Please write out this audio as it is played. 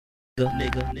You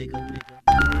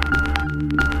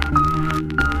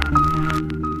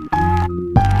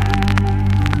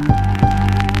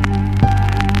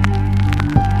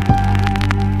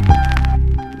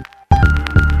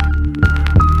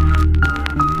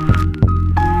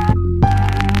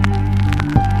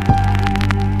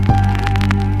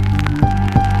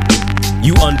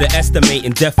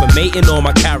underestimating, defamating on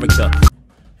my character.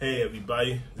 Hey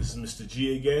everybody, this is Mr.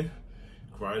 G again,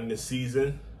 grinding the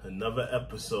season, another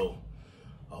episode.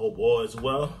 I hope all is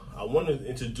well. I want to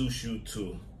introduce you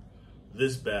to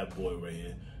this bad boy right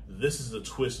here. This is a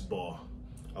twist bar.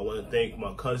 I want to thank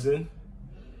my cousin,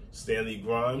 Stanley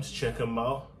Grimes. Check him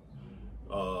out,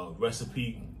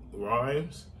 Recipe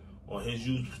Rhymes, on his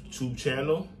YouTube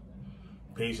channel,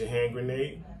 Page and Hand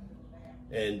Grenade.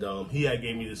 And he had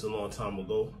gave me this a long time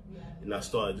ago, and I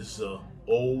started. This is a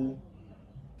old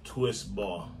twist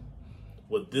bar.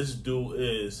 What this do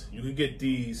is, you can get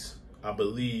these, I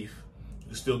believe, you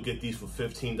can still get these for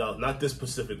 $15. Not this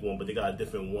specific one, but they got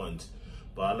different ones.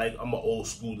 But I'm an old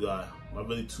school guy. I'm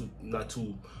really not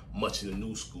too much in the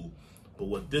new school. But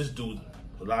what this do,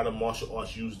 a lot of martial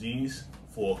arts use these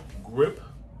for grip,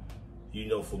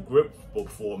 for grip. But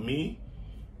for me,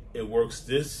 it works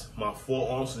this, my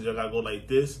forearms, so I gotta go like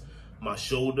this, my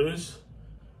shoulders,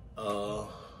 my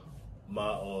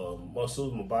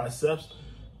muscles, my biceps,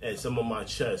 and some of my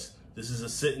chest. This is a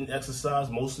sitting exercise.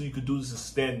 Mostly you could do this as a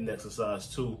standing exercise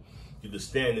too. You could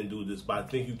stand and do this, but I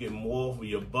think you get more for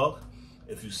your buck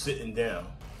if you're sitting down.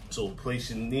 So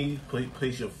place your knees,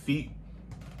 place your feet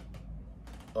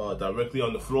directly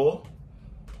on the floor,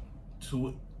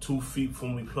 two feet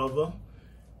from each other.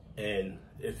 And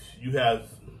if you have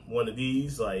one of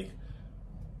these, like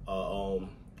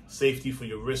safety for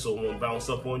your wrist or won't bounce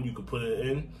up on, you can put it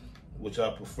in, which I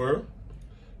prefer,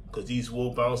 because these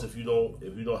will bounce if you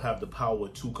don't have the power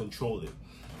to control it.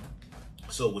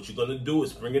 So what you're gonna do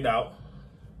is bring it out,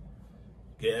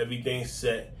 get everything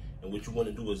set, and what you want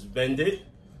to do is bend it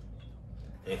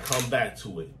and come back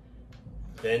to it.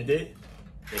 Bend it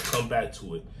and come back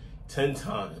to it 10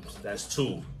 times. That's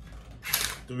 2,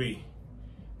 3,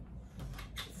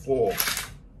 4,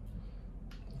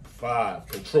 5,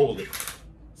 control it,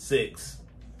 6,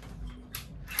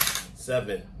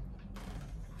 7,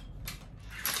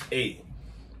 8,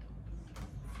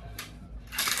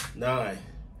 9,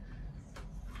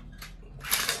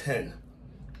 10.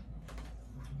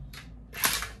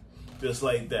 Just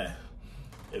like that.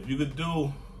 If you could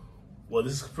do, well,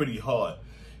 this is pretty hard.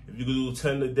 If you could do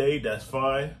 10 a day, that's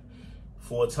fine.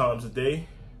 4 times a day.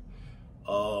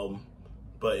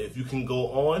 But if you can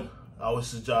go on, I would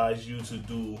suggest you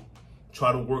to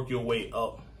try to work your way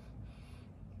up.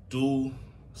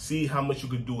 See how much you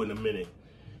could do in a minute,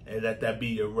 and let that be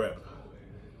your rep.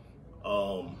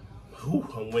 I'm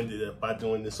winded by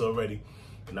doing this already,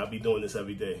 and I'll be doing this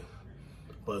every day.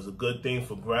 But it's a good thing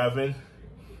for grabbing,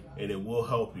 and it will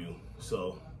help you.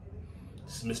 So,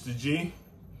 it's Mr. G,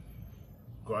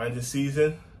 grind the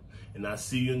season, and I'll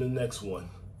see you in the next one.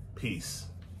 Peace.